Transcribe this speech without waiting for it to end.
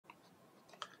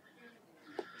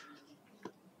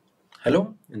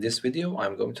Hello, in this video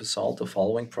I'm going to solve the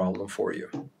following problem for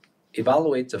you.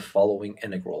 Evaluate the following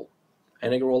integral.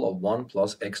 Integral of 1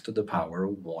 plus x to the power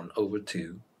of 1 over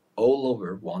 2 all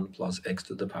over 1 plus x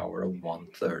to the power of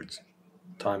 1/3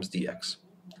 times dx.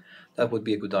 That would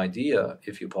be a good idea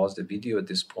if you pause the video at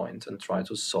this point and try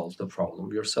to solve the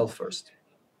problem yourself first.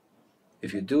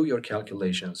 If you do your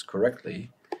calculations correctly,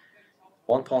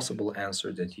 one possible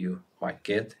answer that you might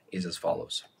get is as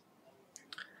follows.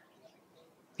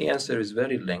 The answer is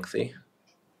very lengthy,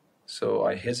 so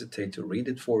I hesitate to read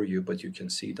it for you, but you can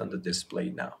see it on the display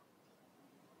now.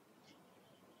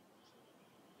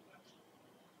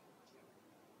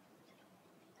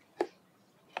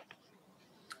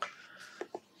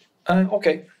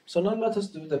 Okay, so now let us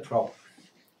do the problem.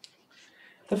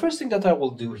 The first thing that I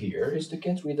will do here is to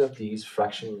get rid of these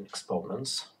fraction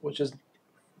exponents, which is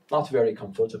not very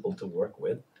comfortable to work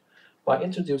with, by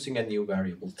introducing a new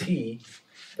variable t,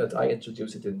 that I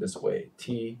introduce it in this way.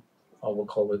 T, I will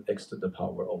call it x to the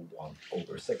power of 1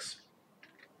 over 6.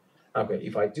 Okay,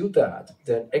 if I do that,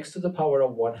 then x to the power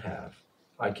of 1/2,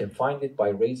 I can find it by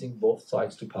raising both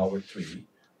sides to power 3.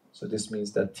 So this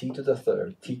means that t to the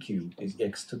third, t cubed, is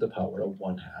x to the power of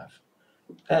 1/2.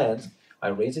 And I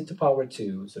raise it to power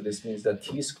 2, so this means that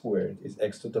t squared is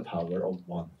x to the power of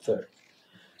 1/3.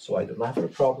 So I don't have any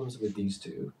problems with these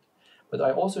two. But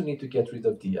I also need to get rid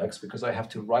of dx because I have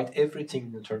to write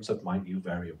everything in terms of my new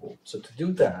variable. So to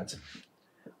do that,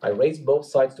 I raise both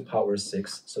sides to power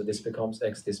 6, so this becomes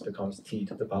x, this becomes t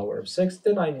to the power of 6.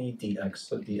 Then I need dx,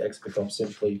 so dx becomes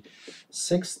simply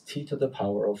 6t to the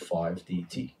power of 5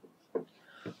 dt.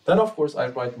 Then, of course, I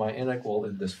write my integral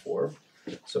in this form.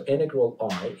 So integral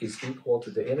I is equal to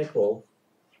the integral,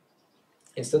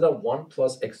 instead of 1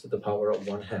 plus x to the power of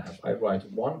 1/2, I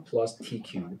write 1 plus t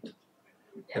cubed.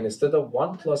 And instead of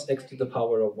 1 plus x to the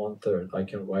power of 1/3, I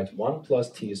can write 1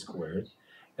 plus t squared.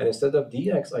 And instead of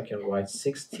dx, I can write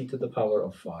 6t to the power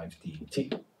of 5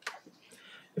 dt.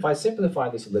 If I simplify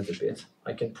this a little bit,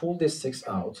 I can pull this 6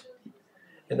 out,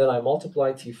 and then I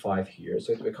multiply t5 here,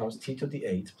 so it becomes t to the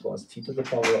 8 plus t to the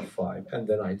power of 5, and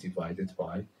then I divide it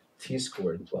by t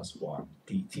squared plus 1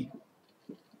 dt.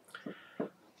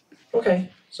 Okay,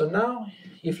 so now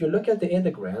if you look at the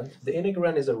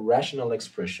integrand is a rational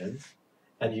expression,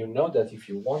 and you know that if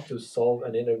you want to solve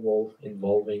an integral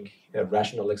involving a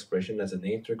rational expression as an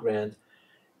integrand,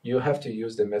 you have to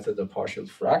use the method of partial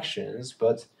fractions,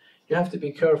 but you have to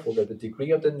be careful that the degree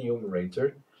of the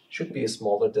numerator should be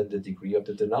smaller than the degree of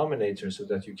the denominator, so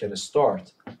that you can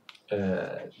start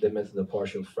the method of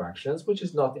partial fractions, which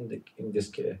is not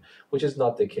which is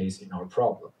not the case in our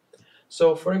problem.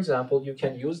 So, for example, you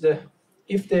can use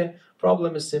if the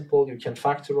problem is simple, you can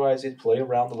factorize it, play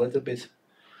around a little bit.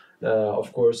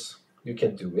 Of course, you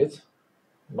can do it.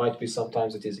 Might be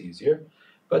sometimes it is easier,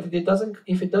 but if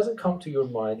it doesn't come to your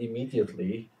mind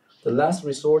immediately, the last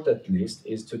resort at least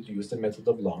is to use the method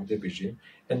of long division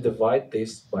and divide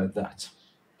this by that.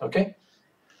 Okay?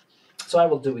 So I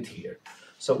will do it here.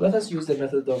 So let us use the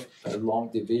method of long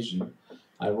division.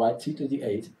 I write t to the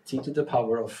 8, t to the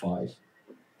power of 5,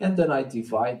 and then I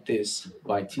divide this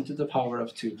by t to the power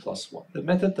of 2 plus 1. The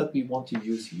method that we want to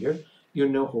use here, you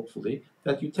know hopefully,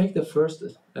 that you take the first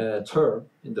term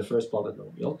in the first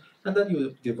polynomial, and then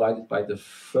you divide it by the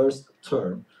first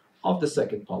term of the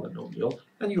second polynomial,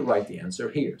 and you write the answer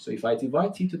here. So if I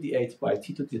divide t to the 8 by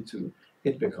t to the 2,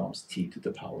 it becomes t to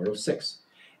the power of 6.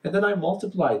 And then I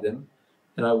multiply them,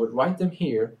 and I would write them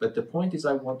here, but the point is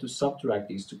I want to subtract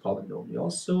these two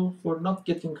polynomials, so for not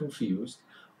getting confused,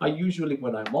 I usually,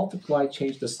 when I multiply,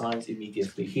 change the signs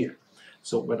immediately here.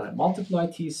 So when I multiply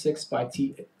t6 by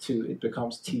t2, it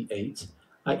becomes t8.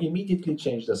 I immediately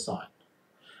change the sign.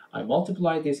 I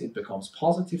multiply this, it becomes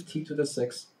positive t to the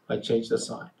 6. I change the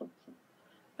sign.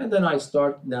 And then I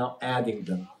start now adding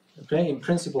them. Okay, in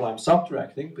principle, I'm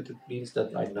subtracting, but it means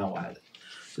that I now add it.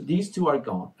 So these two are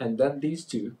gone, and then these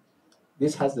two,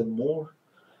 this has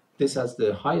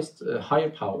the highest,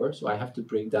 higher power, so I have to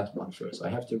bring that one first. I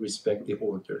have to respect the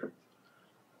order.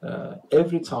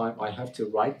 Every time I have to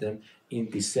write them in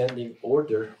descending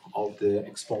order of the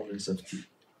exponents of t.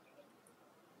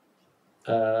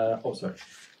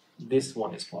 This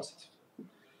one is positive.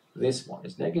 This one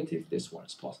is negative, this one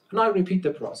is positive. And I repeat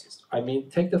the process. I mean,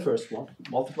 take the first one,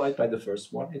 multiply it by the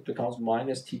first one, it becomes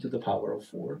minus t to the power of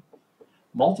 4.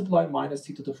 Multiply minus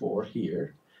t to the 4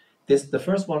 here. The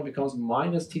first one becomes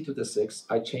minus t to the 6.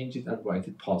 I change it and write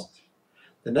it positive.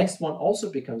 The next one also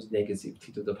becomes negative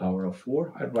t to the power of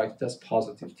 4. I write it as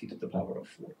positive t to the power of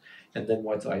 4. And then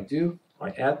what I do, I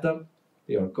add them.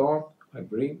 They are gone. I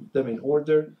bring them in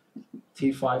order.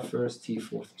 T5 first,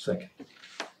 T4 second.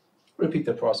 Repeat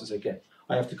the process again.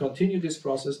 I have to continue this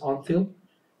process until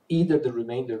either the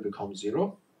remainder becomes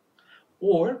 0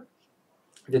 or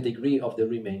the degree of the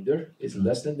remainder is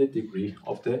less than the degree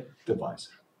of the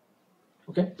divisor.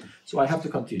 Okay, so I have to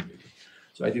continue.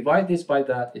 So I divide this by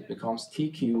that, it becomes t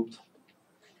cubed,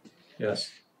 yes,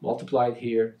 multiplied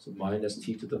here, so minus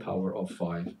t to the power of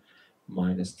 5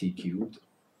 minus t cubed.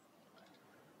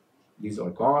 These are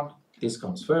gone, this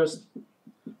comes first,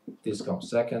 this comes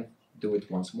second, do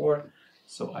it once more.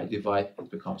 So I divide, it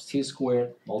becomes t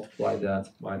squared, multiply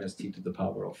that, minus t to the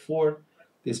power of 4.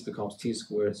 This becomes t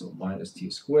squared, so minus t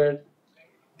squared.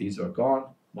 These are gone,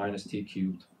 minus t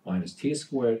cubed, minus t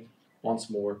squared.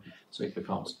 Once more, so it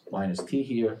becomes minus t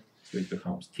here, so it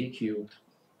becomes t cubed.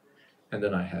 And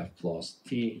then I have plus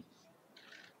t,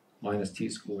 minus t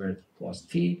squared plus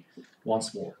t.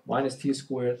 Once more, minus t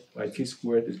squared by t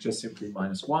squared is just simply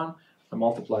minus 1. I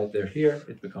multiply it there here,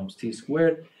 it becomes t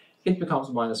squared. It becomes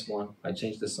minus 1. I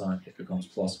change the sign, it becomes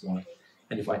plus 1.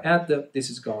 And if I add them, this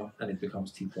is gone, and it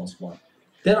becomes t plus 1.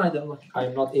 Then I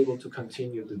am not able to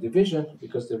continue the division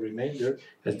because the remainder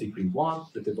has degree 1,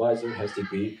 the divisor has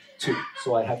degree 2.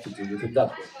 So I have to do it in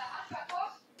that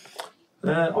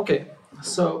way. Okay,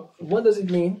 so what does it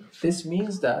mean? This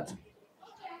means that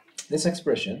this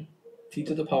expression, t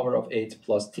to the power of 8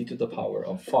 plus t to the power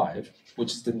of 5,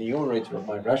 which is the numerator of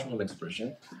my rational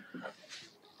expression,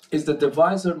 is the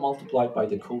divisor multiplied by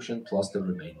the quotient plus the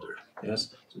remainder.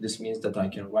 Yes, so this means that I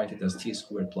can write it as t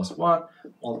squared plus 1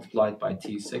 multiplied by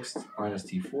t sixth minus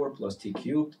t4 plus t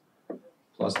cubed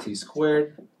plus t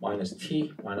squared minus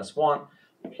t minus 1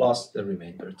 plus the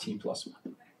remainder t plus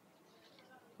 1.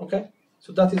 Okay,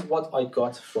 so that is what I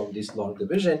got from this long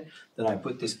division. Then I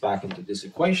put this back into this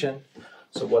equation.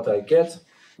 So what I get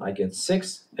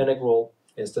 6 integral.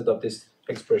 Instead of this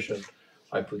expression,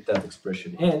 I put that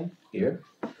expression in here.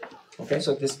 Okay,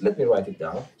 so this, let me write it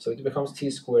down. So it becomes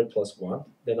t squared plus 1.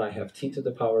 Then I have t to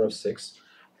the power of 6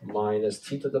 minus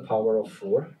t to the power of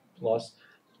 4 plus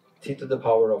t to the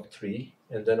power of 3.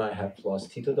 And then I have plus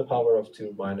t to the power of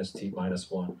 2 minus t minus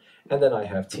 1. And then I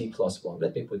have t plus 1.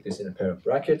 Let me put this in a pair of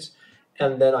brackets.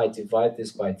 And then I divide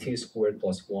this by t squared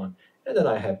plus 1. And then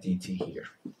I have dt here.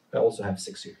 I also have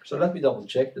 6 here. So let me double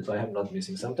check that I am not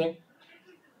missing something.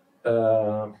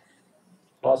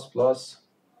 Plus.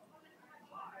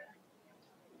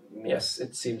 Yes,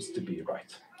 it seems to be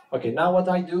right. Okay, now what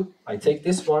I do, I take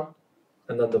this one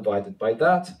and then divide it by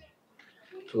that,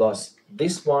 plus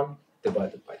this one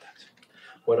divided by that.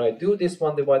 When I do this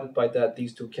one divided by that,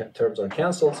 these two terms are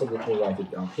cancelled, so let me write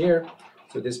it down here.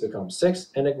 So this becomes 6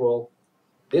 integral,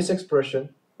 this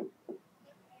expression,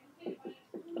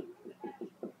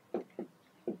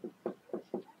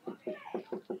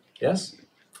 yes,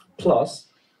 plus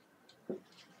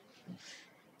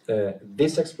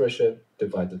this expression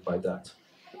divided by that.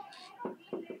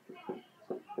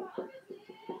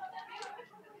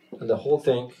 And the whole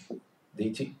thing,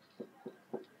 dt.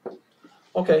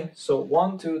 Okay, so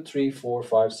 1, 2, 3, 4,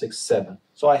 5, 6, 7.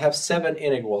 So I have 7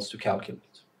 integrals to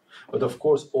calculate. But of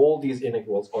course, all these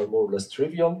integrals are more or less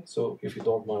trivial. So if you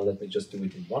don't mind, let me just do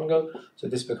it in one go. So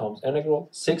this becomes integral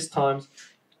 6 times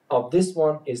of this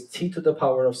one is t to the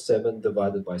power of 7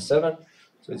 divided by 7.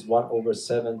 So it's 1 over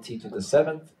 7 t to the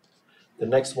 7th. The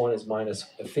next one is minus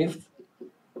a fifth,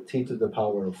 t to the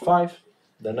power of 5.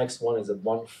 The next one is a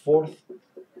 1/4,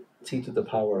 t to the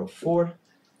power of 4.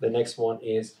 The next one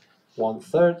is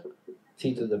 1/3,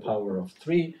 t to the power of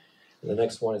 3. And the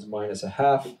next one is minus a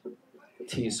half,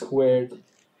 t squared.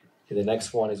 And the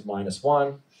next one is minus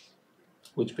 1,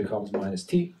 which becomes minus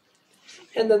t.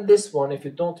 And then this one, if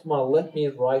you don't mind, let me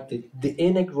write it. The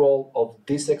integral of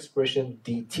this expression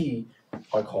dt,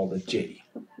 I call it j.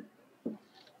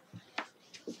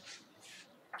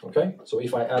 Okay, so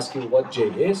if I ask you what j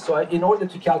is, so in order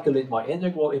to calculate my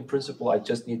integral, in principle, I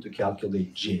just need to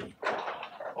calculate j.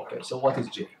 Okay, so what is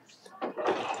j?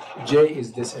 J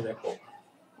is this integral.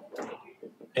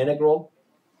 Integral,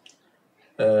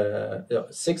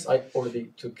 6 I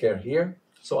already took care here,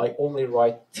 so I only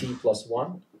write t plus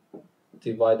 1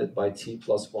 divided by t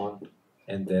plus 1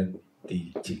 and then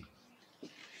dt.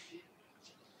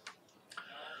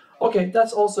 Okay,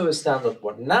 that's also a standard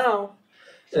one. Now,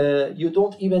 you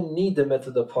don't even need the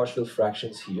method of partial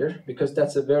fractions here because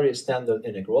that's a very standard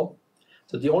integral.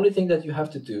 So the only thing that you have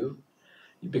to do,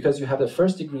 because you have a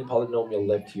first degree polynomial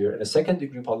left here and a second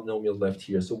degree polynomial left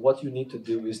here, so what you need to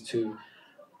do is to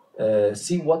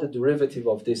see what the derivative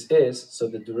of this is. So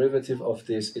the derivative of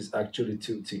this is actually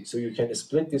 2t. So you can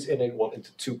split this integral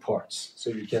into 2 parts. So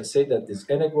you can say that this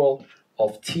integral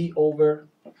of t over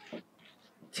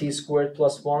t squared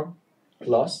plus 1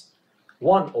 plus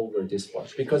 1 over this one,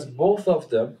 because both of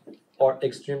them are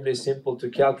extremely simple to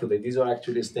calculate. These are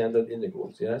actually standard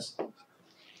integrals, yes?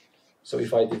 So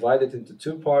if I divide it into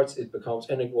two parts, it becomes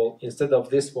integral. Instead of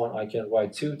this one, I can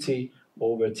write 2t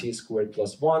over t squared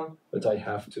plus 1, but I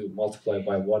have to multiply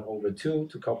by 1 over 2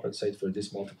 to compensate for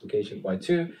this multiplication by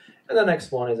 2. And the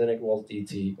next one is integral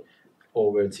dt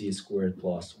over t squared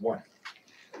plus 1.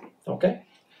 Okay?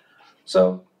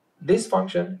 So this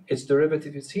function, its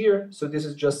derivative is here, so this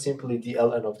is just simply the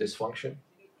ln of this function.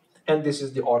 And this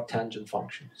is the arctangent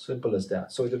function, simple as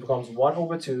that. So it becomes 1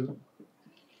 over 2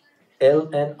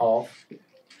 ln of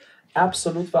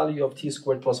absolute value of t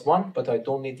squared plus 1, but I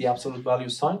don't need the absolute value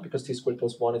sign because t squared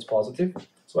plus 1 is positive.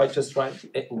 So I just write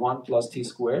 1 plus t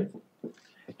squared.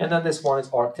 And then this one is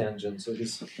arctangent, so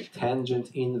this tangent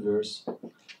inverse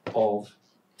of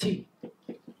t.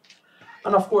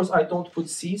 And of course, I don't put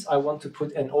c's, I want to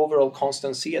put an overall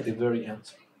constant c at the very end.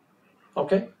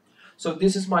 Okay? So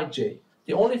this is my j.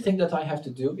 The only thing that I have to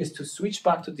do is to switch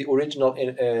back to the original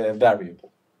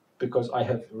variable, because I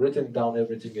have written down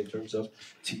everything in terms of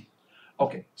t.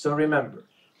 Okay, so remember,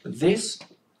 this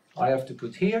I have to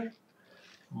put here,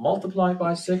 multiply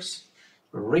by 6,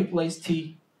 replace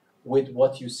t with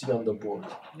what you see on the board.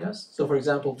 Yes? So for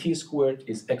example, t squared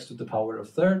is x to the power of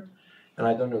third, and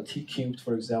I don't know, t cubed,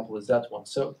 for example, is that one.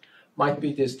 So might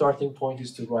be the starting point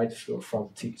is to write from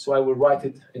t. So I will write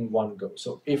it in one go.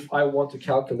 So if I want to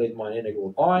calculate my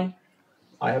integral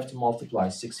I have to multiply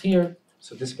 6 here.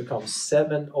 So this becomes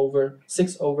 6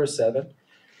 over 7,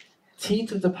 t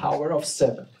to the power of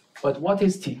 7. But what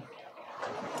is t?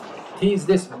 T is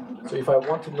this one. So if I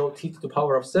want to know t to the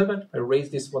power of 7, I raise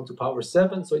this one to power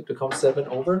 7, so it becomes 7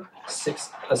 over 6,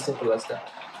 as simple as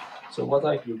that. So what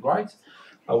I will write,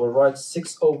 I will write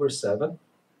 6 over 7,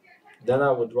 then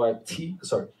I would write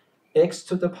x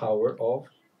to the power of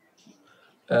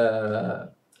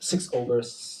 6 over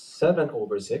 7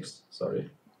 over 6,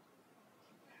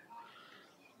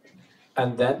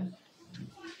 and then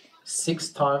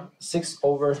 6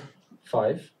 over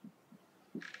 5,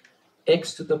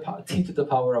 x to the t to the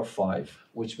power of 5,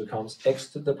 which becomes x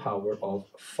to the power of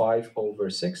 5 over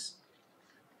 6.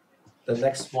 The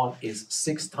next one is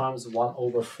 6 times 1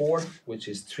 over 4, which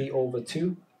is 3 over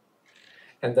 2.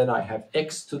 And then I have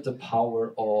x to the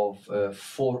power of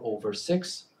 4 over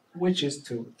 6, which is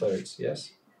 2/3,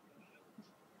 yes?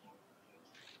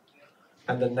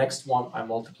 And the next one, I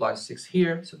multiply 6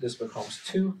 here, so this becomes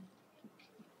 2.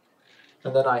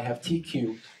 And then I have t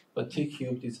cubed, but t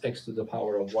cubed is x to the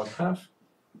power of 1/2.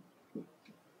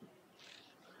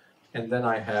 And then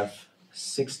I have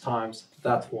 6 times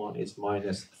that one is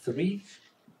minus 3.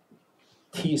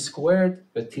 T squared,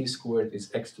 but t squared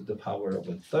is x to the power of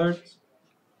 1/3.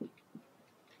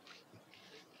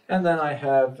 And then I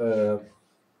have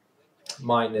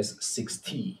minus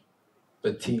 6t,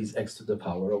 but t is x to the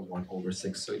power of 1 over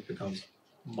 6, so it becomes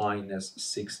minus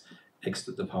 6x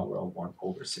to the power of 1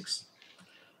 over 6.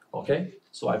 Okay,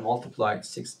 so I multiplied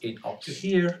 6, 8 up to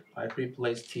here. I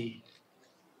replace t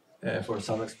for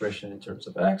some expression in terms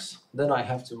of x. Then I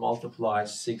have to multiply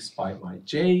 6 by my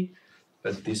j,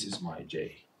 but this is my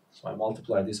j. So I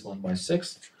multiply this one by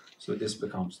 6. So this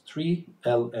becomes 3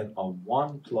 ln of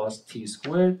 1 plus t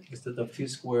squared. Instead of t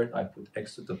squared, I put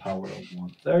x to the power of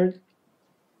 1/3.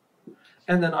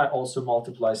 And then I also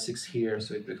multiply 6 here,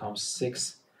 so it becomes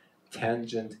 6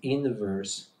 tangent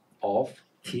inverse of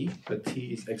t, but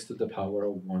t is x to the power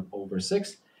of 1 over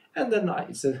 6. And then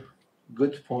it's a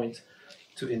good point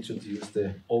to introduce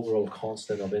the overall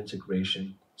constant of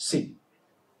integration c.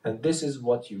 And this is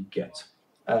what you get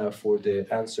for the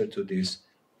answer to this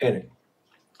integral.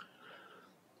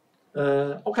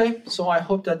 Okay, so I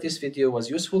hope that this video was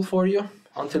useful for you.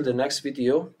 Until the next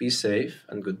video, be safe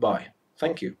and goodbye.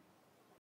 Thank you.